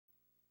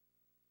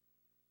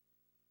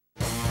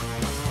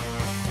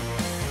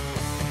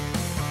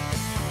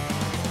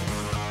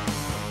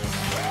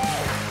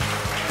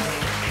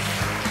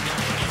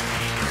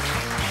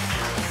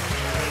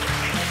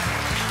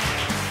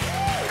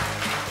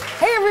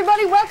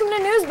everybody, welcome to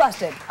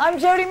NewsBusted. I'm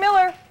Jody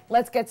Miller.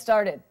 Let's get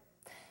started.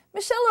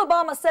 Michelle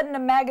Obama said in a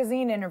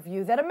magazine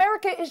interview that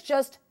America is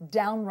just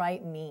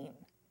downright mean.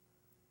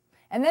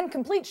 And then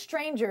complete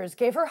strangers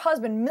gave her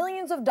husband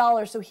millions of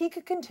dollars so he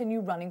could continue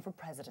running for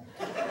president.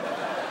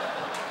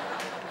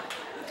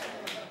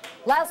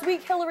 Last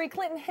week, Hillary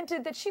Clinton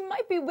hinted that she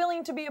might be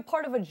willing to be a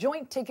part of a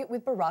joint ticket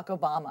with Barack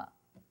Obama.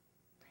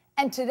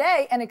 And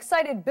today, an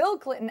excited Bill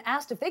Clinton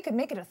asked if they could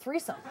make it a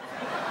threesome.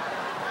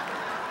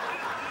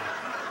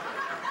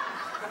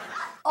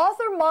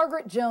 Author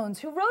Margaret Jones,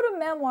 who wrote a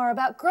memoir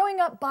about growing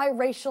up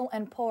biracial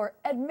and poor,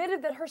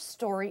 admitted that her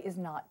story is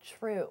not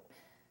true.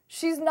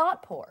 She's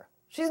not poor,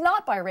 she's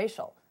not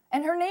biracial,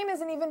 and her name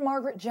isn't even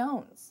Margaret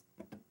Jones.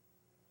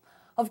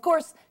 Of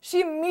course,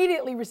 she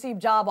immediately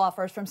received job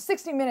offers from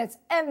 60 Minutes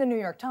and the New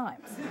York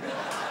Times.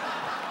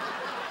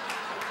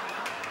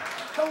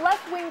 The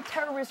left-wing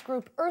terrorist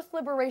group Earth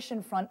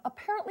Liberation Front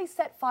apparently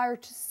set fire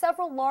to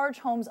several large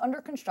homes under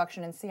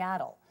construction in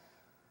Seattle.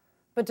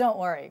 But don't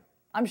worry,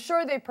 I'm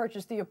sure they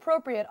purchased the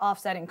appropriate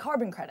offsetting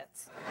carbon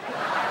credits.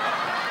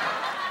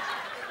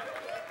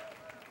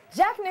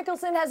 Jack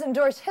Nicholson has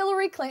endorsed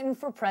Hillary Clinton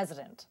for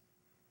president.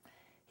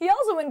 He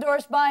also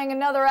endorsed buying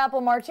another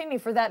apple martini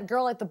for that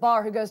girl at the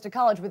bar who goes to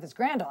college with his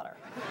granddaughter.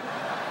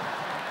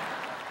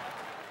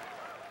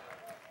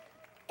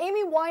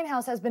 Amy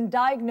Winehouse has been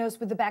diagnosed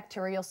with a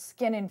bacterial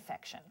skin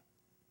infection.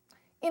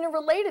 In a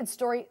related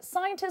story,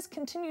 scientists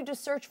continue to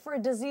search for a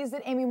disease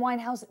that Amy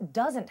Winehouse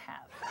doesn't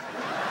have.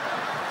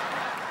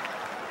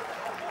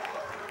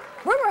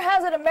 Rumor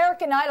has it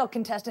American Idol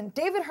contestant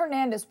David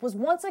Hernandez was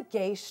once a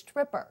gay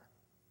stripper,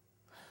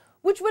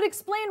 which would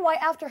explain why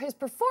after his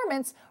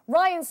performance,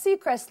 Ryan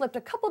Seacrest slipped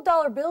a couple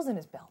dollar bills in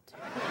his belt.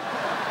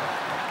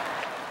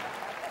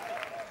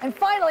 And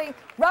finally,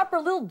 rapper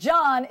Lil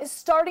Jon is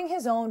starting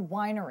his own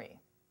winery,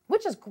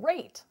 which is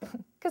great,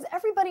 because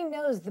everybody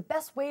knows the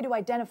best way to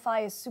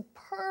identify a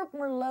superb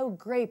Merlot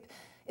grape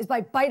is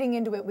by biting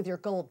into it with your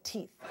gold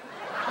teeth.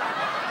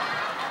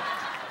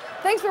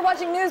 Thanks for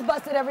watching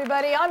NewsBusted,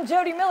 everybody. I'm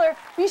Jody Miller.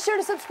 Be sure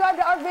to subscribe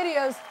to our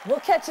videos. We'll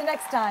catch you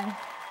next time.